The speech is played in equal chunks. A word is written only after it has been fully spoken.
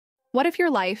What if your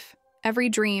life, every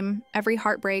dream, every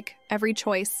heartbreak, every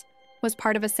choice, was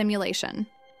part of a simulation?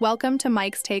 Welcome to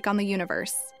Mike's Take on the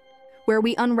Universe, where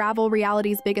we unravel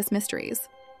reality's biggest mysteries.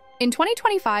 In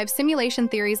 2025, simulation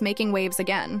theory is making waves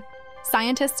again.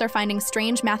 Scientists are finding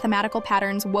strange mathematical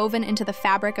patterns woven into the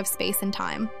fabric of space and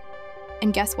time.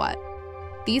 And guess what?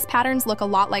 These patterns look a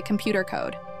lot like computer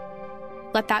code.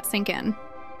 Let that sink in.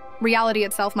 Reality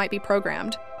itself might be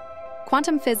programmed.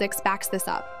 Quantum physics backs this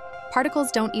up.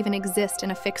 Particles don't even exist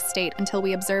in a fixed state until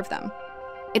we observe them.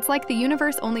 It's like the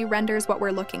universe only renders what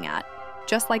we're looking at,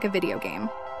 just like a video game.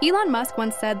 Elon Musk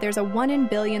once said there's a 1 in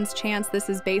billions chance this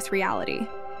is base reality.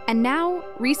 And now,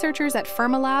 researchers at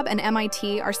Fermilab and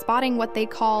MIT are spotting what they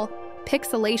call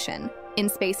pixelation in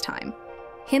space-time,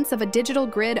 hints of a digital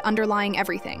grid underlying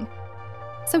everything.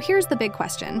 So here's the big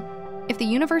question. If the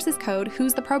universe is code,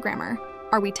 who's the programmer?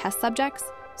 Are we test subjects,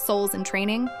 souls in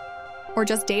training, or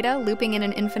just data looping in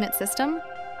an infinite system?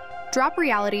 Drop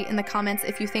reality in the comments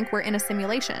if you think we're in a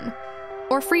simulation,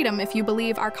 or freedom if you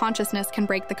believe our consciousness can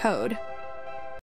break the code.